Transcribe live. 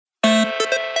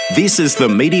This is the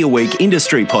Media Week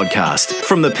Industry Podcast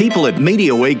from the people at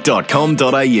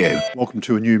MediaWeek.com.au. Welcome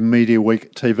to a new Media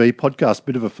Week TV podcast.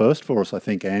 Bit of a first for us, I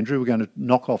think, Andrew. We're going to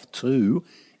knock off 2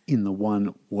 in the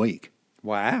 1 week.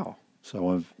 Wow.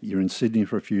 So you're in Sydney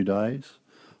for a few days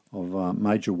of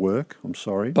major work, I'm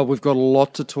sorry. But we've got a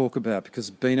lot to talk about because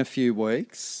it's been a few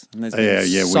weeks and there's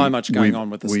been so much going on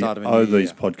with the start of a new year. We owe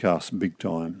these podcasts big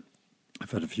time. I've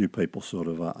had a few people sort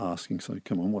of asking, so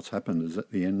come on, what's happened? Is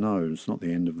it the end? No, it's not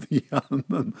the end of the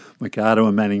Mikado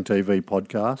and Manning TV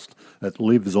podcast. It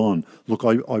lives on. Look,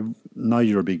 I know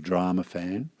you're a big drama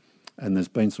fan, and there's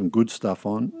been some good stuff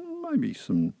on, maybe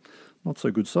some not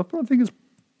so good stuff, but I think it's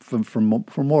from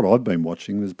what I've been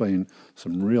watching, there's been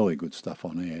some really good stuff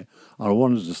on air. I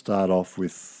wanted to start off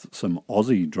with some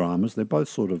Aussie dramas. They're both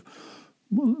sort of,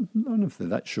 well, I don't know if they're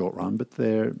that short run, but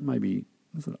they're maybe...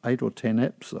 Is it 8 or 10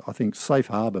 eps? I think Safe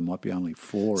Harbour might be only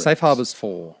 4 Safe eps. Harbour's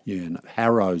 4. Yeah, and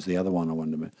Harrow's the other one I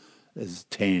wanted to is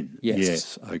 10.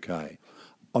 Yes. Okay.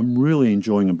 I'm really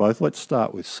enjoying them both. Let's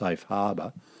start with Safe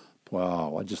Harbour.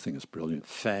 Wow, I just think it's brilliant.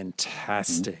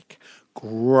 Fantastic.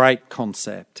 Great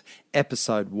concept.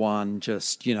 Episode 1,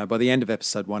 just, by the end of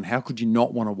episode 1, how could you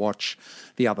not want to watch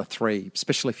the other 3,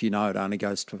 especially if you know it only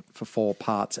goes for 4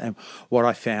 parts? And what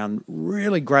I found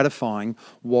really gratifying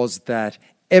was that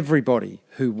everybody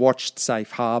who watched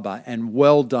Safe Harbour, and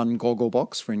well done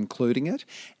Gogglebox for including it,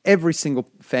 every single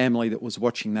family that was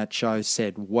watching that show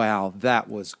said, wow, that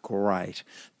was great.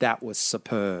 That was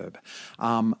superb.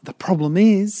 The problem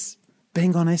is,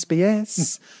 being on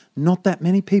SBS, not that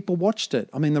many people watched it.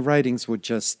 I mean, the ratings were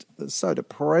just so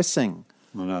depressing.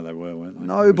 I know they were, weren't they?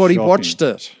 Nobody watched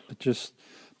it.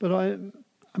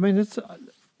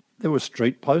 There were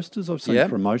street posters. I've seen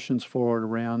Yep. promotions for it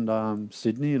around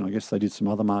Sydney, and I guess they did some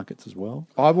other markets as well.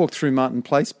 I walked through Martin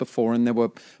Place before, and there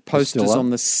were posters up? on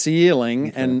the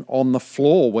ceiling and on the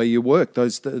floor where you work.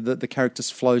 Those the characters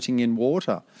floating in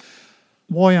water.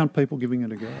 Why aren't people giving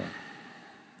it a go?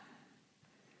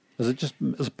 Is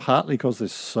it partly because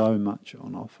there's so much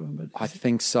on offer? But I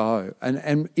think so.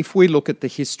 And if we look at the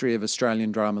history of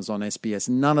Australian dramas on SBS,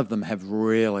 none of them have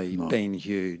really been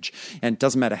huge. And it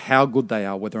doesn't matter how good they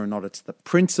are, whether or not it's The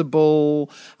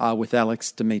Principal with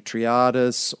Alex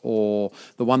Dimitriadis, or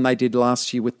the one they did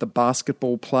last year with the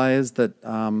basketball players that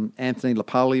Anthony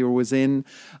LaPaglia was in,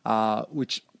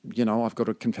 which, I've got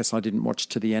to confess I didn't watch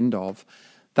to the end of.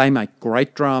 They make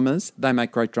great dramas. They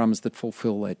make great dramas that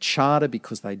fulfil their charter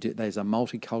because there's a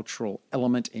multicultural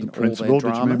element in all their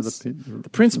dramas. The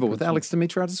Principal with Alex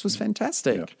Dimitriadis was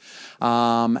fantastic.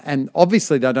 Yeah. And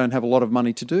obviously they don't have a lot of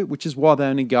money to do it, which is why they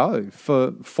only go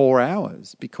for 4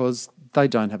 hours, because they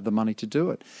don't have the money to do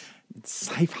it.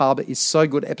 Safe Harbour is so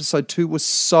good. Episode 2 was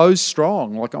so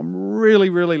strong. Like, I'm really,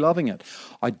 really loving it.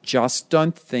 I just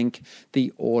don't think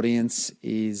the audience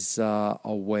is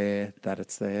aware that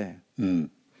it's there. Mm.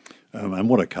 And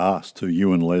what a cast too.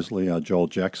 Ewan Leslie, Joel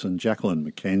Jackson, Jacqueline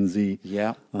McKenzie.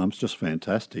 Yeah. It's just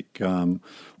fantastic. All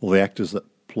the actors that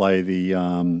play the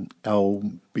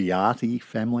Albiati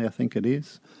family, I think it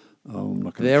is.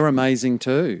 They're amazing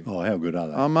too. Oh, how good are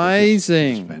they?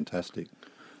 Amazing. It's fantastic.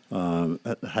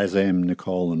 Hazem,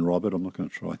 Nicole and Robert. I'm not going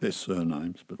to try their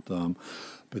surnames, but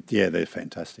yeah, they're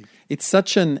fantastic. It's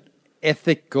such an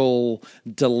ethical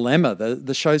dilemma.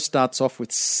 The show starts off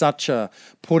with such a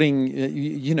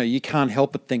you can't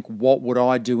help but think, what would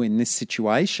I do in this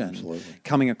situation? Absolutely.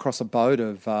 Coming across a boat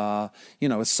of,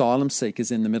 asylum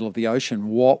seekers in the middle of the ocean,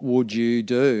 what would you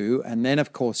do? And then,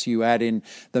 of course, you add in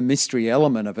the mystery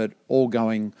element of it all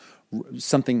going,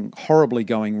 something horribly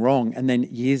going wrong. And then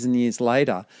years and years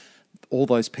later, all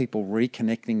those people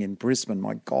reconnecting in Brisbane,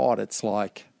 my God, it's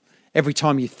like every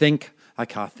time you think,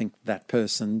 okay, I think that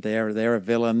person, they're a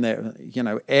villain.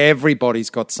 Everybody's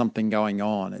got something going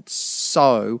on. It's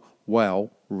so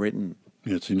well written.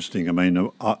 Yeah, it's interesting. I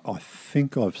mean, I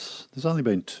think there's only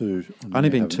been 2. Only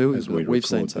been 2 is what we've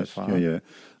seen so far. Yeah.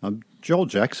 Joel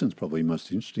Jackson's probably the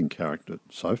most interesting character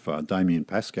so far. Damien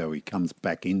Pascoe, he comes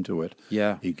back into it.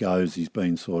 Yeah. He's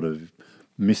been sort of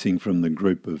missing from the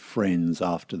group of friends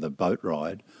after the boat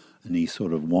ride, and he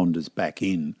sort of wanders back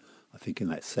in, I think, in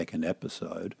that second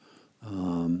episode.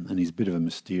 And he's a bit of a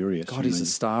mysterious... God, he's a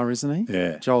star, isn't he?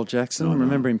 Yeah. Joel Jackson.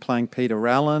 Remember him playing Peter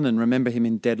Allen, and remember him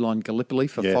in Deadline Gallipoli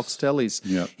for Foxtel,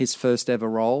 his first ever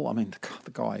role. I mean,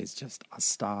 the guy is just a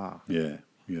star. Yeah.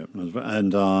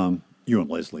 And Ewan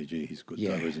Leslie, he's good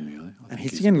though, isn't he? And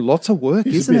he's getting lots of work,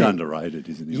 isn't he? He's a bit underrated,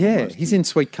 isn't he? Yeah, almost? he's in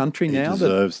Sweet Country now.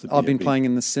 Deserves I've been playing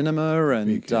in the cinema,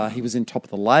 and he was in Top of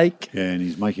the Lake. Yeah, and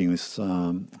he's making this...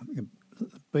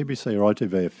 BBC or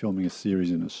ITV are filming a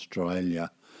series in Australia,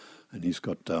 and he's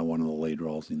got one of the lead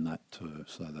roles in that too.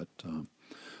 So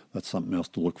that's something else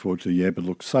to look forward to. Yeah, but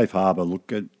look, Safe Harbour.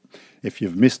 Look at if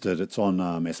you've missed it, it's on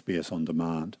SBS on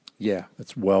demand. Yeah.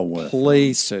 It's well worth it.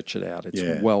 Please search it out.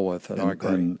 It's well worth it. I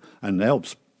agree. And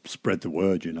helps spread the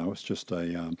word. It's just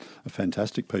a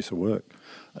fantastic piece of work.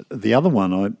 The other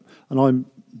one, I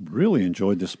really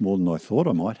enjoyed this more than I thought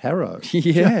I might. Harrow.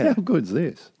 Yeah. How good's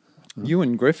this?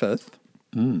 Ewan Griffith,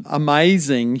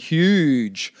 amazing,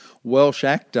 huge Welsh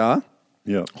actor.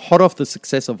 Yeah. Hot off the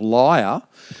success of Liar,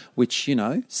 which,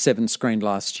 7 screened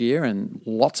last year, and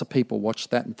lots of people watched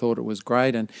that and thought it was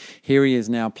great. And here he is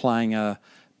now playing a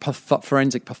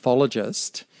forensic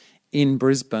pathologist in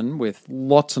Brisbane with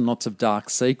lots and lots of dark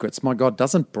secrets. My God,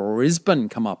 doesn't Brisbane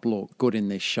come up look good in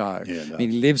this show? Yeah, it does. I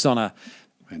mean, he lives on a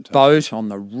Fantastic. boat on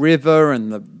the river, and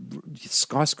the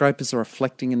skyscrapers are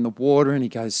reflecting in the water, and he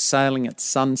goes sailing at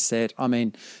sunset. I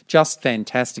mean, just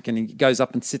fantastic. And he goes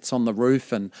up and sits on the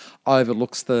roof and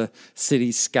overlooks the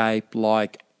cityscape.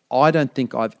 Like, I don't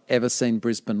think I've ever seen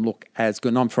Brisbane look as good.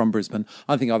 And I'm from Brisbane.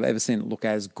 I don't think I've ever seen it look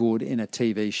as good in a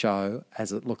TV show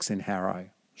as it looks in Harrow.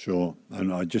 Sure.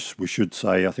 And we should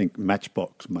say, I think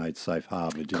Matchbox made Safe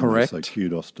Harbour, didn't Correct. they? So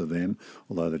kudos to them,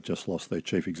 although they've just lost their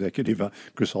chief executive,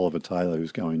 Chris Oliver-Taylor,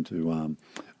 who's going to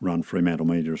run Fremantle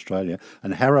Media Australia.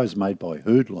 And Harrow's made by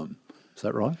Hoodlum. Is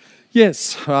that right?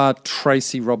 Yes,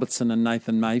 Tracy Robertson and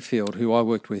Nathan Mayfield, who I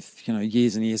worked with,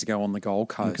 years and years ago on the Gold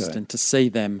Coast, Okay. and to see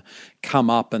them come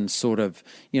up and sort of,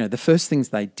 the first things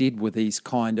they did were these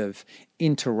kind of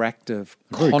interactive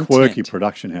Very content. quirky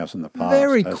production house in the past.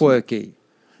 Very hasn't it? quirky.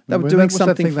 They were Remember doing what's that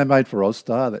something thing they made for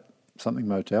Ozstar, that something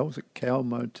motel? Was it Cow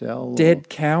Motel? Dead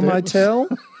Cow Motel.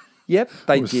 Yep,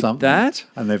 they did that.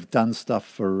 And they've done stuff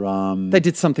for... They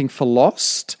did something for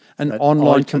Lost, an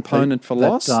online component for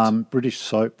Lost. That British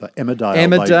soap, the Emmerdale.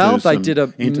 Emmerdale, they they did a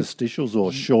interstitials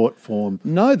or short form.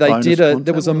 No, they bonus did content.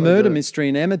 there was a What did they murder do? mystery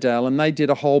in Emmerdale, and they did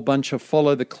a whole bunch of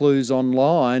follow the clues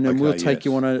online, and Okay, we'll take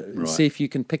you yes. on a Right. see if you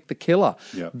can pick the killer.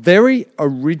 Yep. Very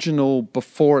original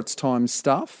before its time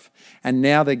stuff, and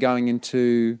now they're going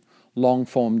into long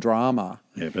form drama.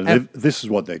 Yeah, but And- this is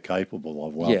what they're capable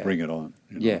of. Well, Yeah. bring it on.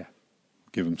 Yeah,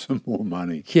 Give them some more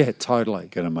money. yeah, totally.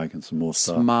 Get them making some more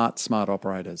stuff. Smart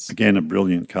operators. Again, a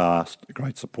brilliant cast, a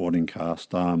great supporting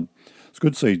cast. It's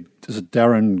good to see. Is it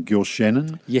Darren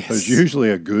Gilshannon? Yes. Who's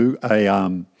usually a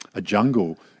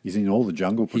jungle. He's in all the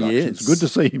jungle productions. is. Good to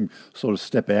see him sort of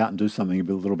step out and do something a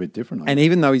little bit different. And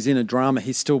even though he's in a drama,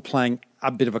 he's still playing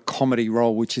a bit of a comedy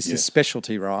role, which is his Yes.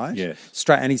 specialty, right? Yes.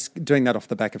 And he's doing that off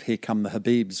the back of Here Come the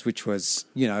Habibs, which was,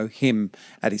 him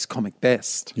at his comic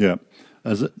best. Yeah.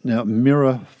 Is it now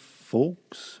Mira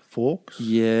Fawkes?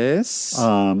 Yes.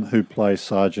 Who plays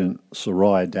Sergeant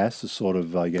Soraya Das, is sort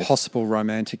of, I guess, Possible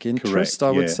romantic interest, correct,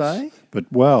 I would yes. say.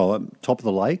 But, Top of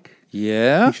the Lake. I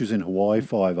Yeah. think she was in Hawaii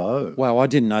Five-0. Wow, I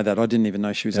didn't know that. I didn't even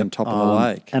know she was in Top of the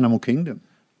Lake. Animal Kingdom.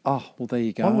 Oh, well, there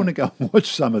you go. I want to go and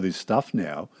watch some of this stuff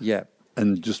now. Yeah.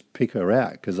 And just pick her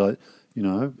out because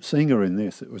seeing her in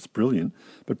this, it was brilliant.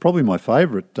 But probably my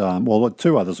favourite,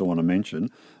 two others I want to mention,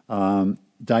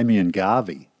 Damien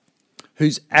Garvey.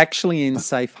 Who's actually in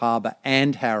Safe Harbour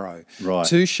and Harrow. Right.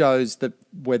 Two shows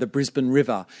where the Brisbane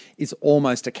River is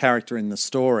almost a character in the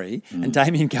story, and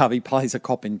Damien Garvey plays a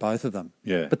cop in both of them.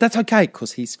 Yeah. But that's okay,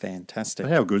 because he's fantastic.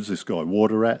 How good's this guy?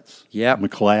 Water Rats. Yep.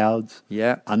 McLeod's.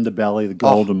 Yep. Underbelly, The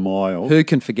Golden Mile. Who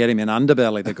can forget him in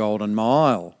Underbelly, The Golden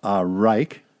Mile?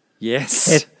 Rake.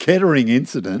 Yes. Kettering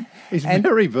Incident. He's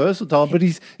very versatile, but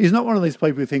he's not one of these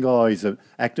people who think, he's an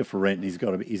actor for rent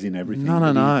and he's in everything. No.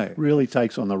 But he really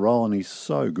takes on the role, and he's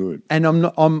so good. And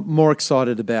I'm more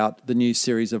excited about the new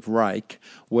series of Rake,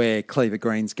 where Cleaver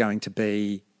Green's going to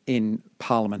be in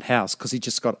Parliament House, because he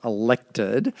just got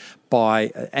elected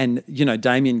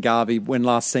Damien Garvey, when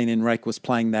last seen in Rake, was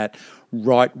playing that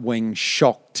right-wing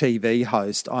shock TV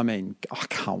host. I mean, I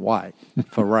can't wait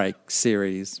for Rake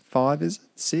series 5, is it?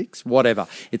 6? Whatever.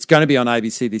 It's going to be on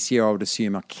ABC this year, I would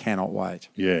assume. I cannot wait.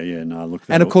 Yeah, no, look.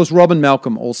 And of course, Robin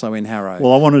Malcolm also in Harrow.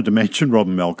 Well, I wanted to mention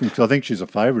Robin Malcolm because I think she's a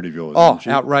favourite of yours. Oh, isn't she?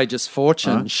 Outrageous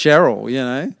Fortune,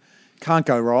 Cheryl, can't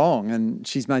go wrong. And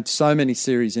she's made so many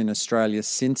series in Australia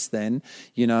since then.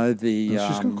 She's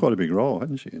got quite a big role,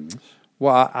 hasn't she, in this?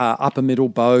 Upper Middle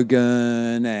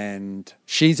Bogan, and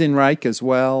she's in Rake as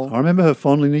well. I remember her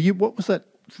fondly. Now, what was that?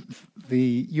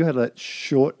 You had that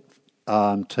short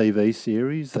TV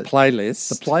series. The Playlist.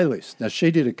 The Playlist. Now, she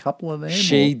did a couple of them.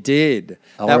 She did.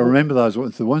 I remember those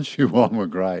ones. The ones she won were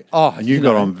great. Oh, and you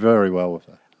got on very well with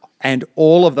her. And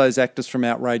all of those actors from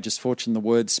Outrageous Fortune, the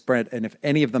word spread, and if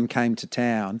any of them came to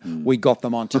town, we got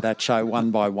them onto that show one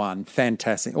by one.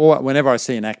 Fantastic. Or whenever I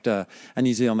see a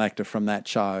New Zealand actor from that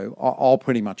show, I'll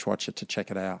pretty much watch it to check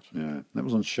it out. Yeah, that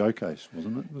was on Showcase,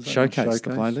 wasn't it? Was that Showcase,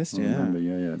 the playlist, I yeah. remember,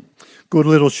 yeah. Good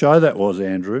little show that was,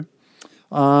 Andrew.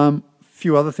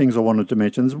 Few other things I wanted to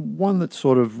mention. There's one that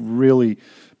sort of really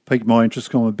piqued my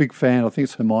interest. I'm a big fan. I think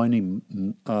it's Hermione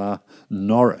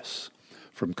Norris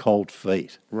from Cold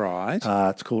Feet. Right.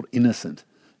 It's called Innocent.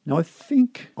 Now, I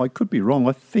think, I could be wrong,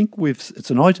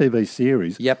 it's an ITV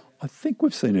series. Yep. I think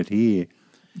we've seen it here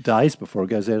days before it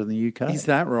goes out in the UK. Is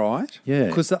that right? Yeah.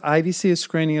 Because the ABC is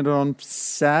screening it on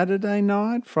Saturday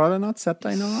night, Friday night,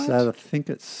 Saturday night? I think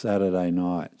it's Saturday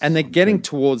night. And they're getting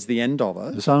towards the end of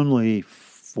it. There's only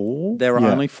 4? There are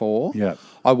only 4. Yeah.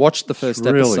 I watched the first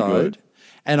really episode. good.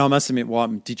 And I must admit,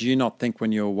 did you not think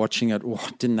when you were watching it,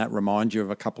 didn't that remind you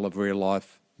of a couple of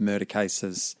real-life murder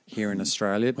cases here in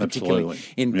Australia, particularly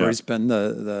in Brisbane,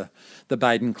 the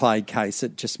Baden Clay case?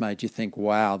 It just made you think,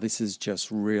 wow, this is just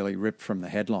really ripped from the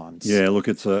headlines. Yeah, look,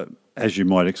 it's as you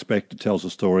might expect, it tells a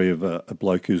story of a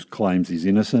bloke who claims he's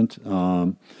innocent,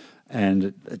 and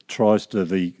it tries to,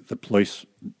 the police,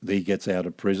 he gets out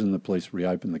of prison, the police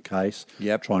reopen the case,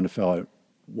 trying to find out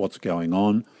what's going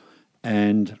on,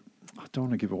 and I don't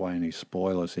want to give away any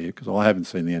spoilers here because I haven't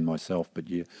seen the end myself, but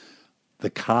the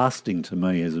casting to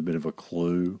me is a bit of a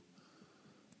clue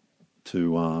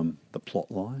to the plot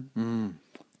line.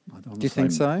 Do you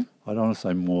think so? I don't want to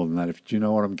say more than that. Do you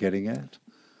know what I'm getting at?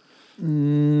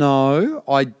 No,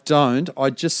 I don't.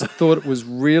 I just thought it was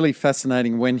really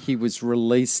fascinating when he was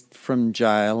released from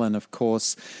jail. And of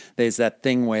course, there's that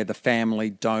thing where the family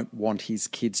don't want his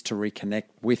kids to reconnect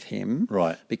with him.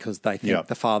 Right. Because they think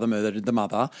the father murdered the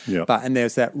mother. Yep. And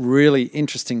there's that really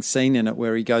interesting scene in it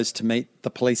where he goes to meet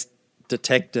the police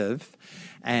detective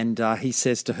and he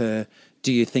says to her,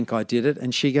 "Do you think I did it?"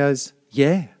 And she goes,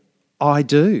 "Yeah, I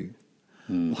do."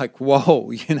 Like,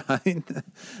 whoa,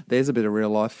 there's a bit of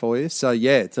real life for you. So,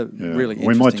 it's a really interesting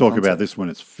We might talk concept. about this when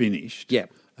it's finished. Yeah.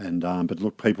 And but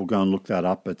look, people go and look that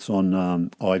up. It's on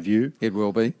iView. It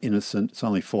will be. Innocent. It's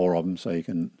only 4 of them, so you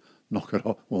can knock it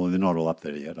off. Well, they're not all up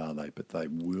there yet, are they? But they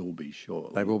will be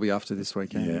shortly. They will be after this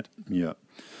weekend. Yeah.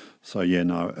 So,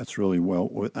 it's really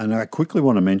well. And I quickly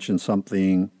want to mention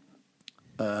something.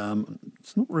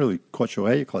 It's not really quite sure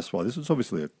how you classify this. It's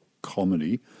obviously a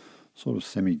comedy. Sort of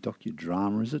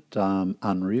semi-docudrama, is it?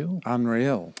 Unreal?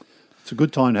 Unreal. It's a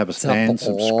good time to have a Stan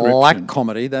subscription. Black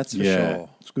comedy, that's for sure.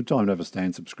 It's a good time to have a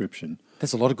Stan subscription.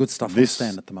 There's a lot of good stuff on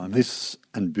Stan at the moment. This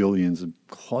and Billions are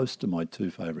close to my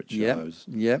 2 favourite shows.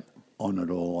 Yep. On it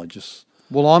all,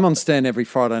 Well, I'm on Stan every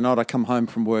Friday night. I come home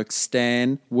from work,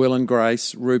 Stan, Will and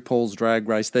Grace, RuPaul's Drag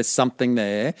Race. There's something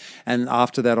there. And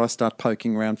after that, I start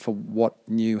poking around for what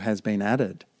new has been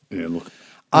added. Yeah, look.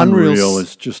 Unreal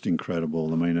is just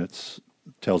incredible. I mean, it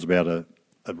tells about a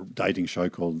dating show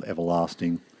called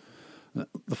Everlasting.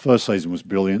 The first season was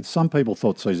brilliant. Some people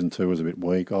thought season 2 was a bit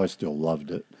weak. I still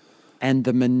loved it. And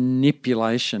the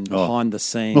manipulation behind the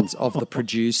scenes of the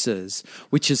producers,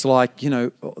 which is like,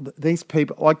 these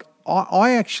people, like,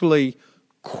 I actually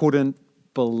couldn't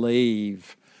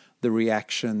believe the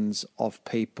reactions of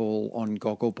people on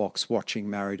Gogglebox watching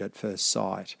Married at First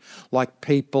Sight. Like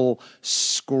people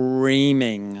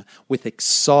screaming with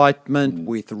excitement,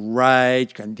 with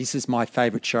rage, and this is my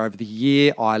favourite show of the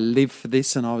year. I live for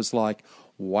this. And I was like,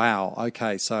 wow,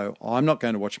 okay, so I'm not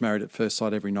going to watch Married at First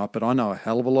Sight every night, but I know a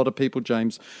hell of a lot of people,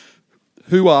 James,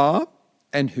 who are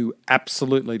and who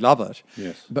absolutely love it.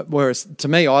 Yes. But whereas to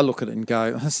me, I look at it and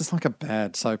go, this is like a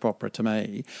bad soap opera to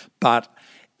me. But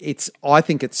I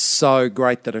think it's so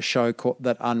great that a show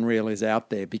that Unreal is out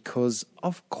there because,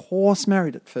 of course,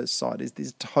 Married at First Sight is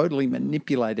this totally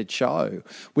manipulated show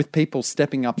with people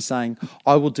stepping up saying,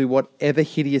 I will do whatever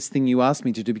hideous thing you ask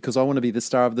me to do because I want to be the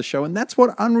star of the show. And that's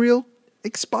what Unreal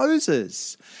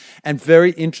exposes. And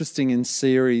very interesting in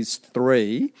Series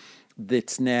 3,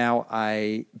 that's now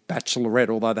a bachelorette,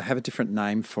 although they have a different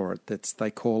name for it.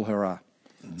 They call her a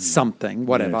something,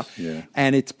 whatever. Yes, yeah.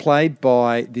 And it's played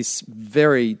by this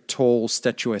very tall,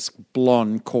 statuesque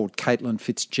blonde called Caitlin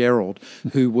Fitzgerald,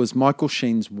 who was Michael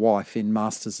Sheen's wife in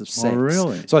Masters of Sex. Oh,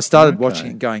 really? So I started watching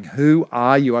it going, who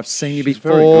are you? I've seen you She's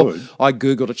before. very good. I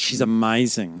Googled it. She's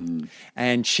amazing.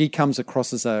 And she comes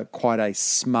across as quite a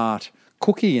smart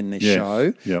cookie in this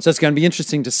show. Yep. So it's going to be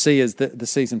interesting to see as the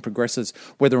season progresses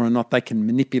whether or not they can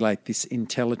manipulate this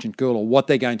intelligent girl or what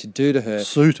they're going to do to her.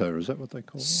 Suitor, is that what they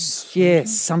call it? Yeah,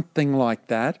 something like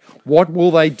that. What will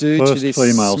they do to First this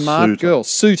female smart suitor. girl?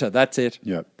 Suitor, that's it.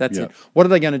 Yep, That's yep. it. What are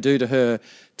they going to do to her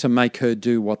to make her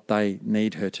do what they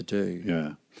need her to do?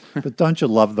 Yeah. But don't you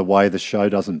love the way the show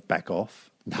doesn't back off?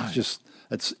 No.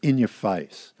 It's in your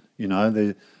face, you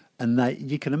know.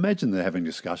 You can imagine they're having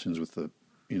discussions with the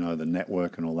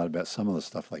network and all that about some of the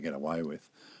stuff they get away with.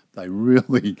 They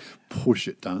really push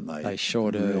it, don't they? They sure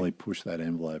do. Really push that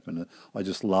envelope, and I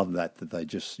just love that they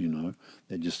just,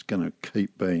 they're just going to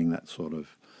keep being that sort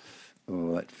of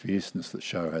that fierceness that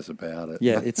show has about it.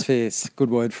 Yeah, it's fierce. Good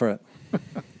word for it.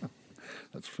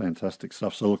 That's fantastic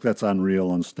stuff. So look, that's Unreal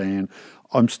on Stan.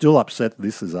 I'm still upset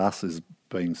This Is Us is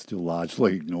being still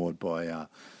largely ignored by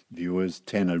viewers.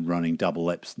 10 are running double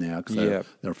eps now because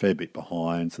they're a fair bit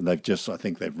behind. So I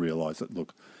think they've realised that,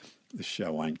 look, this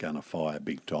show ain't going to fire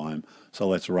big time. So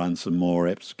let's run some more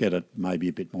eps, get it maybe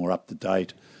a bit more up to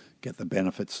date, get the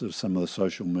benefits of some of the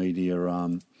social media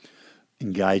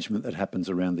engagement that happens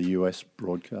around the US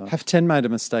broadcast. Have 10 made a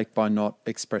mistake by not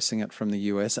expressing it from the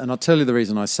US? And I'll tell you the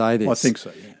reason I say this. I think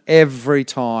so, yeah. Every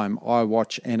time I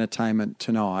watch Entertainment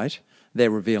Tonight,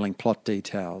 they're revealing plot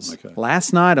details. Okay.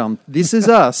 Last night on This Is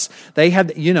Us, they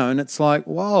had, and it's like,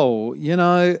 whoa,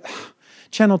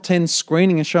 Channel 10's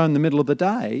screening a show in the middle of the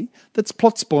day that's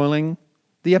plot spoiling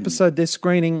the episode they're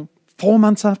screening 4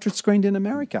 months after it's screened in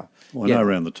America. Well, I know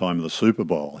around the time of the Super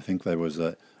Bowl, I think there was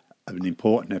an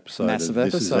important episode. Massive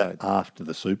of This episode. Is after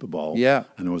the Super Bowl. Yeah.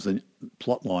 And there was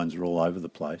plot lines were all over the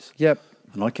place. Yep.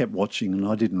 And I kept watching, and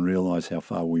I didn't realise how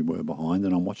far we were behind.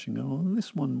 And I'm watching,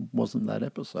 this one wasn't that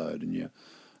episode, and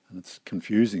it's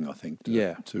confusing, I think.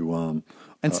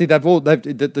 And see,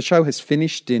 the show has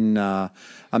finished in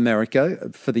America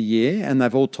for the year, and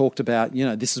they've all talked about,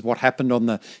 this is what happened on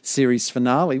the series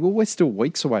finale. Well, we're still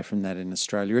weeks away from that in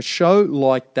Australia. A show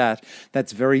like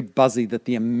that's very buzzy, that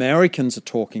the Americans are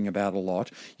talking about a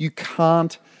lot. You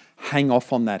can't hang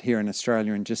off on that here in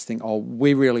Australia and just think,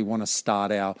 we really want to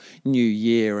start our new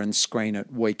year and screen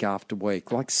it week after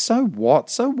week. Like, so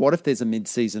what? So what if there's a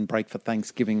mid-season break for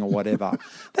Thanksgiving or whatever?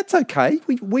 That's okay.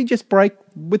 We just break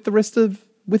with the rest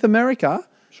with America.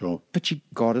 Sure. But you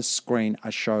got to screen a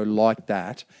show like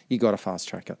that. You got to fast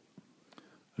track it.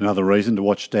 Another reason to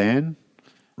watch Stan,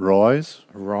 Rise.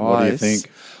 What do you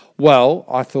think? Well,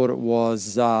 I thought it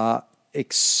was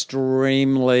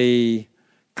extremely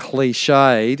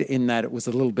cliched in that it was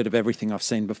a little bit of everything I've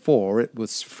seen before. It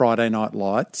was Friday Night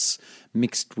Lights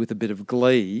mixed with a bit of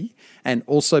Glee, and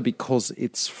also because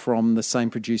it's from the same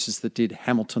producers that did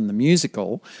Hamilton the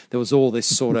Musical, there was all this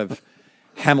sort of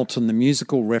Hamilton the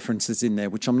Musical references in there,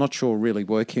 which I'm not sure really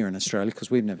work here in Australia because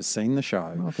we've never seen the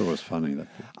show. I thought it was funny.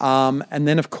 And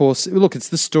then, of course, look, it's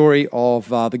the story of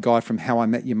the guy from How I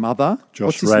Met Your Mother.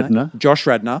 Josh Radnor. Josh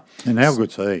Radnor. And how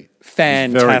good's he?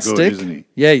 Fantastic. He's very good, isn't he?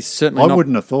 Yeah, he's certainly I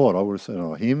wouldn't have thought. I would have said,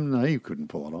 him? No, he couldn't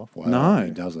pull it off. Wow, No.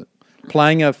 he does it.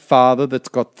 Playing a father that's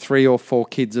got 3 or 4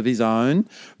 kids of his own,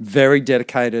 very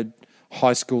dedicated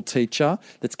high school teacher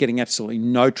that's getting absolutely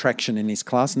no traction in his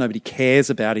class. Nobody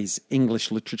cares about his English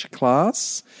literature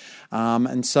class.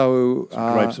 And so...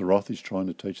 Grapes of Wrath, he's trying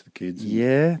to teach the kids.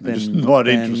 Yeah. They're just not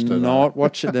interested.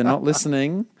 They're not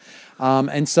listening.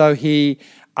 And so he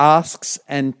asks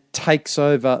and takes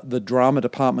over the drama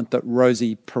department that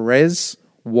Rosie Perez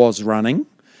was running.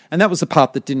 And that was the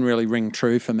part that didn't really ring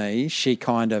true for me. She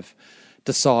kind of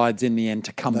decides in the end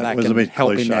to come back and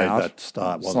help him out. That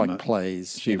start, it's wasn't like, it?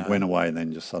 please. She went away and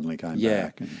then just suddenly came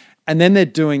back. And then they're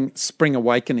doing Spring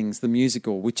Awakenings, the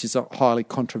musical, which is a highly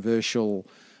controversial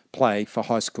play for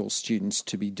high school students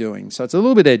to be doing. So it's a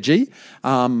little bit edgy.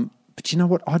 But you know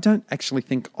what? I don't actually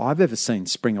think I've ever seen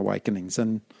Spring Awakenings.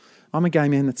 And I'm a gay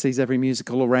man that sees every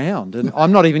musical around, and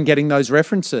I'm not even getting those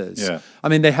references. Yeah. I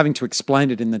mean, they're having to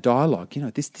explain it in the dialogue.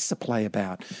 This is a play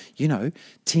about,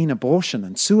 teen abortion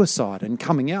and suicide and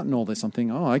coming out and all this. I'm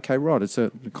thinking, okay, right, it's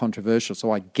a controversial,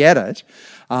 so I get it.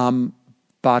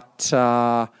 But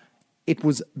it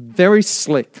was very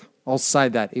slick. I'll say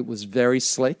that. It was very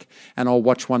slick, and I'll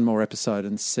watch one more episode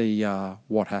and see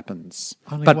what happens.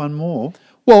 Only one more?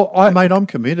 Well, I'm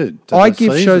committed to I the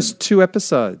give season. shows 2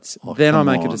 episodes, then I come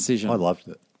make a on. decision. I loved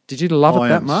it. Did you love it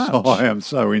that much? I am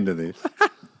so into this.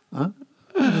 Huh?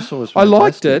 I just thought it was I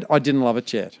liked fantastic. it. I didn't love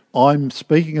it yet. I'm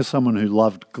speaking as someone who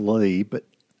loved Glee, but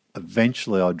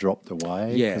eventually I dropped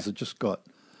away because it just got...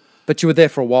 But you were there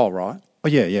for a while, right? Oh,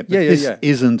 yeah. But this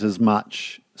isn't as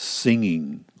much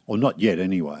singing, or not yet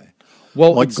anyway.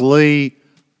 Well, like Glee,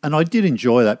 and I did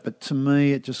enjoy that, but to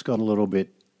me it just got a little bit...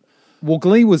 Well,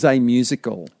 Glee was a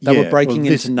musical. They were breaking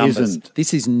this into numbers. isn't.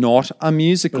 This is not a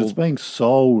musical. But it's being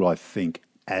sold, I think,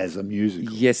 as a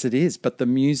musical. Yes, it is. But the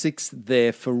music's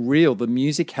there for real. The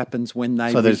music happens when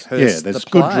they rehearse there's the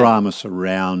play. good drama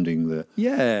surrounding the...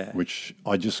 Yeah. Which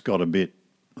I just got a bit,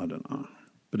 I don't know.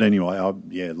 But anyway,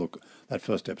 look, that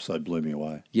first episode blew me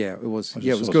away. Yeah, it was.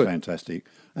 It was good. fantastic.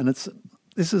 And it's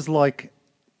this is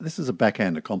a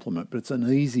backhanded compliment, but it's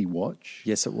an easy watch.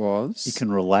 Yes, it was. You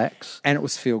can relax. And it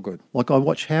was feel good. Like I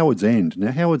watch Howard's End.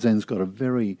 Now Howard's End's got a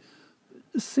very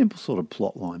simple sort of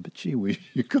plot line, but gee whiz,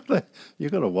 you gotta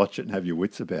watch it and have your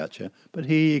wits about you. But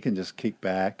here you can just kick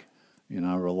back,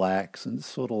 relax and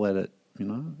sort of let it,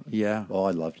 Yeah. Oh,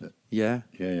 I loved it. Yeah.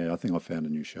 Yeah, I think I found a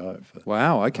new show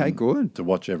Wow. Okay, good. to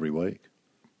watch every week.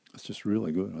 It's just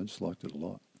really good. I just liked it a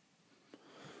lot.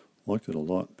 But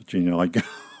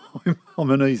I'm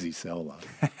an easy sell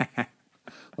though.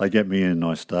 They get me in and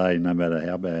I stay, no matter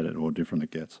how bad it or different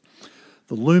it gets.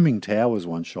 The Looming Tower is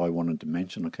one show I wanted to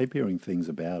mention. I keep hearing things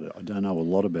about it. I don't know a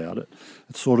lot about it.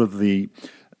 It's sort of the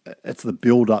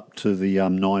build up to the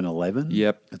 9/11.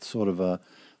 Yep. It's sort of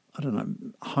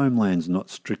Homeland's not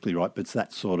strictly right, but it's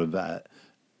that sort of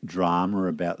drama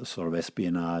about the sort of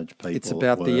espionage people. It's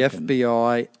about the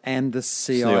FBI and the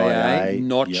CIA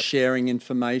not sharing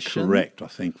information. Correct. I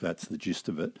think that's the gist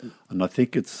of it. And I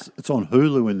think it's on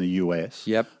Hulu in the US.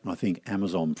 Yep. And I think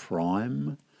Amazon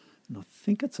Prime. And I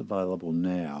think it's available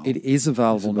now. It is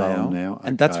available now.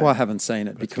 And that's why I haven't seen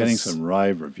it. It's getting some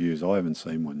rave reviews. I haven't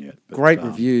seen one yet. But, great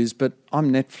reviews, but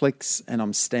I'm Netflix and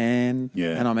I'm Stan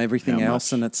and I'm everything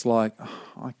else. And it's like,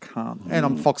 I can't. And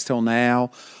I'm Foxtel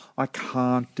Now. I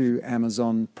can't do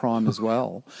Amazon Prime as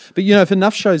well. But, if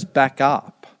enough shows back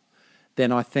up,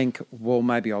 then I think, well,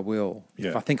 maybe I will. Yeah.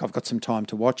 If I think I've got some time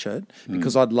to watch it,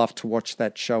 because I'd love to watch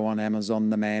that show on Amazon,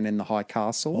 The Man in the High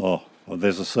Castle. Oh, well,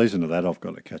 there's a season of that I've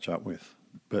got to catch up with.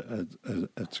 But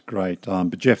it's great.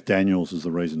 But Jeff Daniels is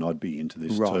the reason I'd be into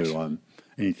this too.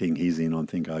 Anything he's in, I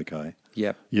think, okay.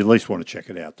 Yep. You at least want to check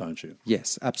it out, don't you?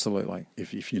 Yes, absolutely.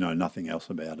 If you know nothing else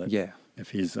about it. Yeah.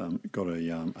 If he's got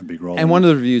a big role. And one of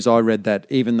the reviews I read that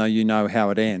even though you know how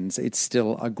it ends, it's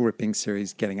still a gripping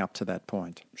series getting up to that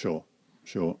point. Sure.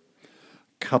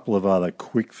 Couple of other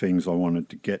quick things I wanted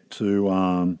to get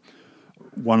to.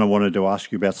 One, I wanted to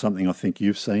ask you about something I think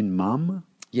you've seen, Mum.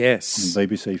 Yes. On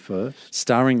BBC First.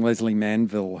 Starring Leslie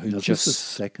Manville, who Is this the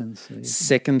second season?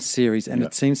 Second series, and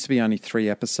it seems to be only 3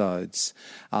 episodes.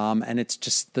 And it's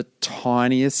just the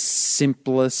tiniest,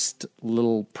 simplest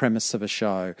little premise of a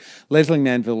show. Leslie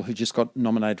Manville, who just got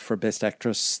nominated for a Best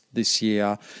Actress this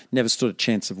year, never stood a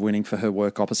chance of winning for her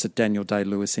work opposite Daniel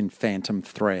Day-Lewis in Phantom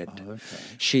Thread. Oh, okay.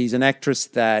 She's an actress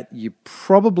that you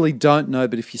probably don't know,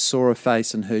 but if you saw her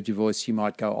face and heard your voice, you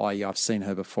might go, oh, yeah, I've seen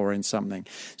her before in something.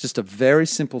 It's just a very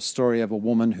simple story of a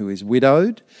woman who is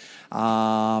widowed.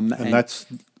 And that's...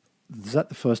 Is that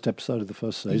the first episode of the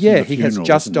first season? Yeah, he has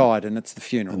just died, and it's the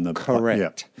funeral.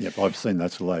 Correct. Yep, I've seen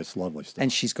that. It's lovely stuff.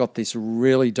 And she's got this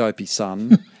really dopey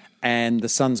son, and the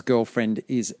son's girlfriend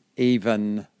is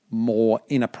even more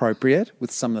inappropriate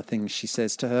with some of the things she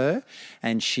says to her.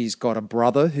 And she's got a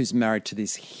brother who's married to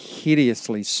this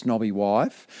hideously snobby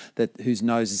wife whose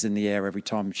nose is in the air every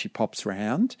time she pops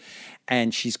round.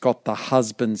 And she's got the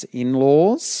husband's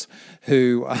in-laws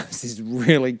who are these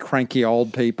really cranky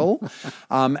old people.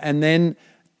 And then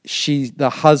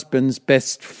the husband's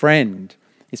best friend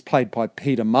is played by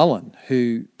Peter Mullen,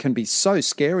 who can be so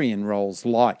scary in roles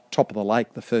like Top of the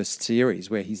Lake, the first series,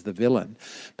 where he's the villain.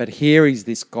 But here he's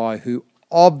this guy who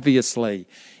obviously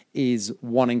is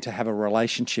wanting to have a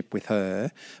relationship with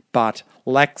her, but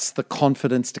lacks the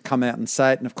confidence to come out and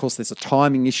say it. And of course, there's a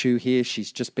timing issue here. She's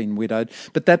just been widowed.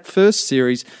 But that first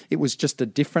series, it was just a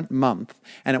different month,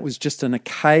 and it was just an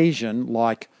occasion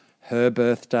like her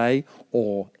birthday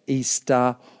or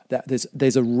Easter.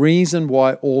 There's a reason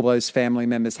why all those family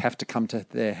members have to come to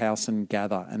their house and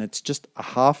gather, and it's just a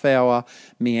half hour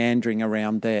meandering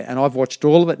around there. And I've watched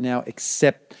all of it now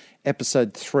except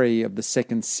episode 3 of the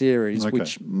second series,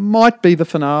 which might be the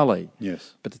finale.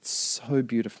 Yes. But it's so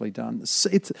beautifully done.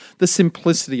 It's the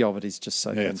simplicity of it is just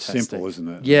so fantastic. It's simple, isn't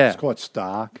it? Yeah. It's quite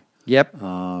stark. Yep.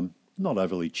 Not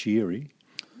overly cheery.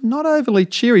 Not overly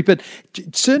cheery, but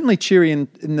certainly cheery in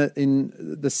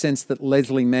the sense that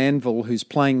Leslie Manville, who's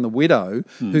playing the widow,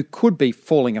 who could be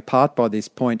falling apart by this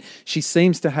point, she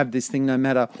seems to have this thing, no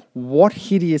matter what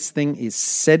hideous thing is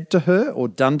said to her or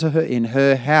done to her in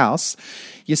her house,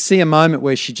 you see a moment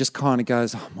where she just kind of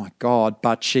goes, oh my God,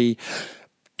 but she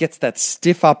gets that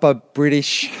stiff upper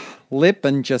British lip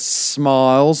and just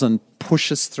smiles and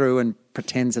pushes through and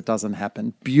pretends it doesn't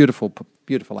happen. Beautiful,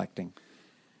 beautiful acting.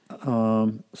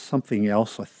 Something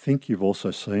else I think you've also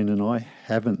seen, and I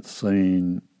haven't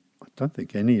seen, I don't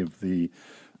think any of the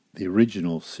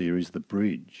original series, The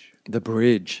Bridge. The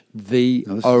Bridge.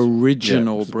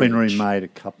 Original Bridge. It's been remade a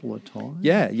couple of times.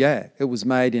 Yeah. It was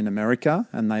made in America,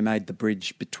 and they made the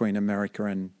bridge between America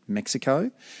and Mexico.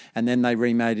 And then they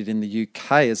remade it in the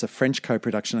UK as a French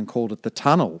co-production and called it The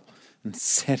Tunnel and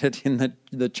set it in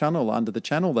the channel, under the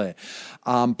channel there.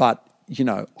 But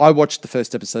I watched the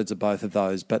first episodes of both of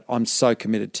those, but I'm so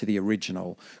committed to the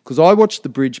original because I watched The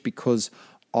Bridge because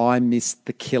I missed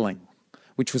The Killing,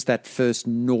 which was that first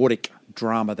Nordic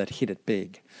drama that hit it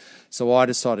big. So I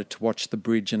decided to watch The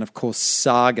Bridge, and of course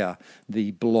Saga,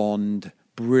 the blonde,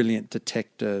 brilliant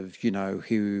detective,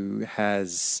 who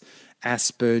has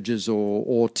Asperger's or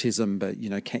autism, but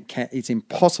it's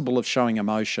impossible of showing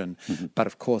emotion. But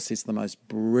of course, he's the most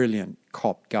brilliant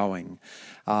cop going.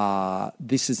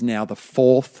 This is now the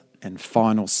 4th and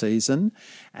final season,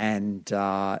 and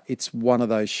it's one of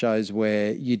those shows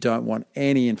where you don't want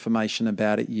any information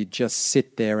about it. You just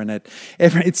sit there, and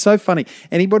it's so funny.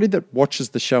 Anybody that watches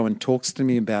the show and talks to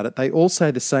me about it, they all say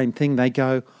the same thing. They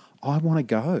go, "I want to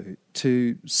go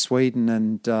to Sweden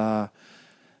and."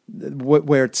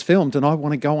 Where it's filmed, and I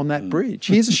want to go on that bridge.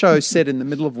 Here's a show set in the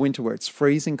middle of winter where it's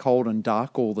freezing cold and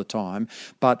dark all the time,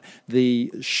 but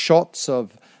the shots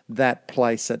of that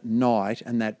place at night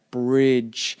and that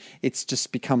bridge, it's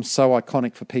just become so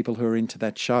iconic for people who are into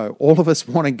that show. All of us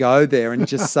want to go there and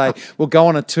just say, we'll go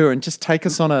on a tour and just take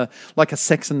us on a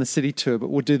Sex and the City tour, but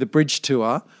we'll do the bridge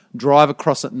tour, drive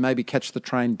across it and maybe catch the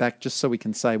train back just so we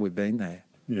can say we've been there.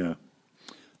 Yeah.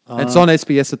 It's on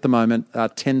SBS at the moment,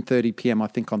 10:30 p.m, I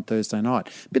think, on Thursday night.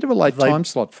 Bit of a late time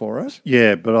slot for it.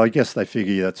 Yeah, but I guess they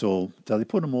figure that's all. Do they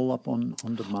put them all up on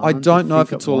demand? I don't know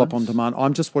if it's all up on demand.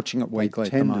 I'm just watching it weekly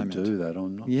at the moment. They tend to do that.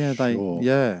 I'm not sure.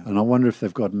 Yeah. And I wonder if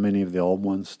they've got many of the old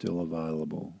ones still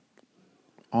available.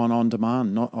 On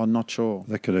demand, I'm not sure.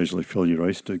 That could easily fill your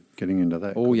Easter getting into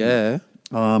that. Oh, yeah.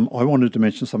 I wanted to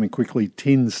mention something quickly.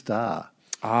 Tin Star.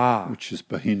 Which has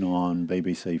been on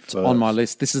BBC First. On my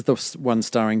list. This is the one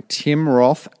starring Tim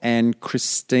Roth and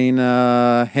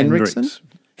Christina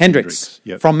Hendricks.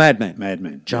 Yep. From Mad Men. Mad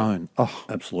Men. Joan. Yeah. Oh,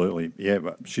 absolutely. Yeah,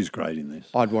 but she's great in this.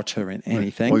 I'd watch her in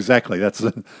anything. Well, exactly. That's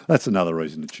another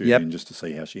reason to tune in, just to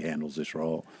see how she handles this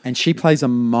role. And she plays a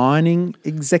mining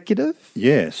executive?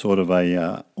 Yeah, sort of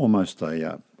almost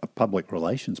a public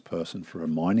relations person for a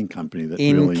mining company that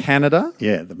in Canada?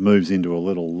 Yeah, that moves into a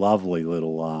lovely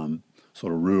little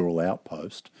sort of rural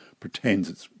outpost, pretends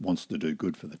it wants to do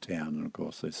good for the town, and of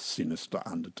course there's sinister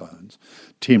undertones.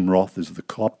 Tim Roth is the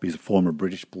cop. He's a former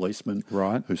British policeman,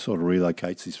 right, who sort of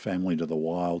relocates his family to the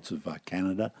wilds of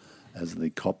Canada as the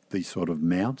cop, the sort of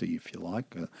Mountie, if you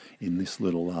like, in this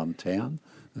little town.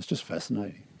 It's just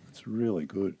fascinating. It's really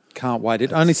good. Can't wait.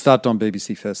 It only started on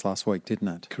BBC First last week, didn't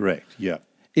it? Correct, yeah.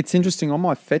 It's interesting, on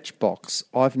my Fetch box,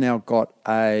 I've now got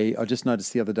I just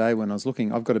noticed the other day when I was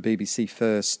looking, I've got a BBC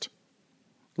First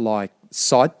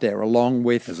site there, along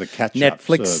with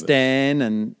Netflix service. Stan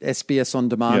and SBS On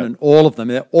Demand and all of them.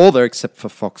 They're all there except for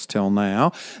Foxtel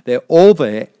now. They're all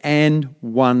there, and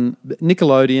one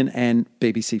Nickelodeon and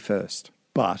BBC First.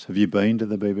 But have you been to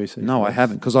the BBC? No, First? I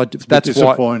haven't, because that's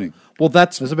disappointing.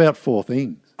 There's about 4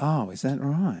 things. Oh, is that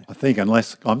right? I think,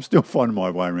 unless I'm still finding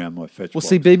my way around my Fetch box.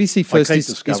 See, BBC First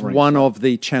is one of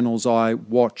the channels I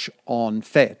watch on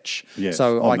Fetch,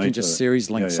 so I can just series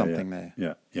link something there.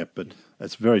 Yeah, but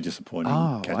it's very disappointing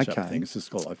catch-up thing. It's just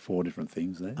got 4 different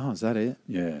things there. Oh, is that it?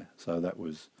 Yeah, so that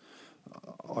was...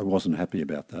 I wasn't happy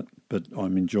about that, but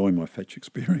I'm enjoying my Fetch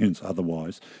experience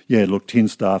otherwise. Yeah, look, Tin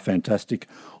Star, fantastic.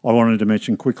 I wanted to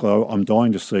mention quickly, I'm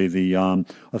dying to see the...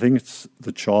 I think it's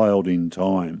The Child in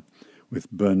Time, with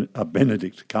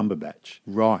Benedict Cumberbatch.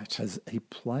 Right. He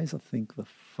plays, I think, the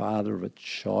father of a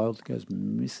child who goes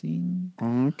missing.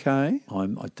 Okay. I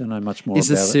don't know much more about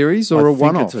it. Is it a series or a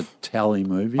one-off? It's a tally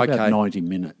movie, about 90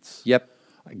 minutes. Yep.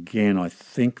 Again, I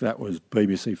think that was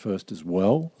BBC First as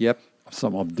well. Yep.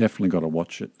 So I've definitely got to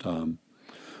watch it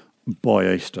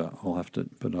by Easter. I'll have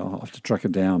to track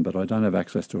it down, but I don't have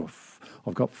access to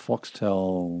I've got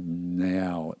Foxtel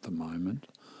Now at the moment.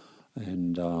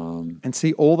 And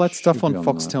see, all that stuff on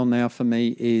Foxtel Now for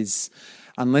me is,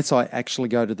 unless I actually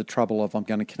go to the trouble of I'm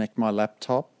going to connect my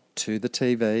laptop to the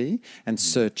TV and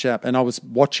search up. And I was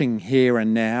watching Here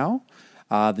and Now,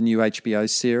 the new HBO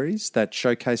series that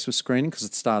Showcase was screening, because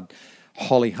it starred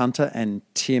Holly Hunter and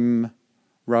Tim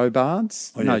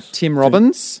Robards. Tim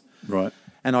Robbins. Right.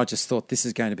 And I just thought, this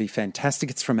is going to be fantastic.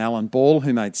 It's from Alan Ball,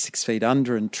 who made 6 Feet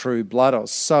Under and True Blood. I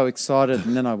was so excited.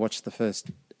 And then I watched the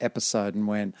first episode and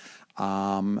went...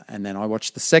 and then I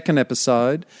watched the second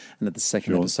episode, and at the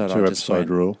second episode I just went,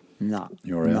 rule. No,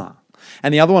 you're out.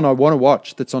 And the other one I want to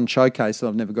watch that's on Showcase that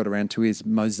I've never got around to is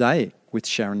Mosaic with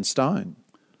Sharon Stone.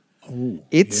 Oh,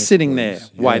 it's sitting there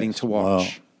waiting to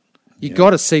watch. Wow. You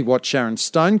got to see what Sharon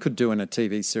Stone could do in a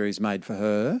TV series made for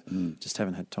her. Just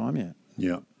haven't had time yet.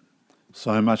 Yeah.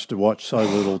 So much to watch, so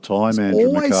little time, Andrew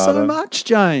always Mercado. So much,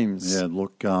 James. Yeah,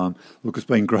 look, it's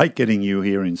been great getting you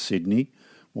here in Sydney.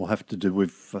 We'll have to do.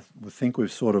 We've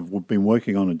been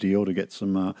working on a deal to get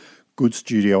some good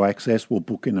studio access. We'll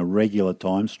book in a regular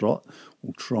time slot.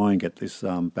 We'll try and get this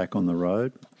back on the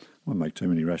road. Won't make too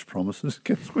many rash promises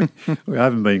because we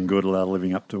haven't been good at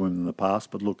living up to them in the past.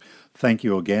 But look, thank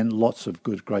you again. Lots of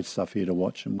great stuff here to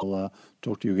watch, and we'll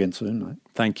talk to you again soon, mate.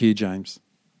 Thank you, James.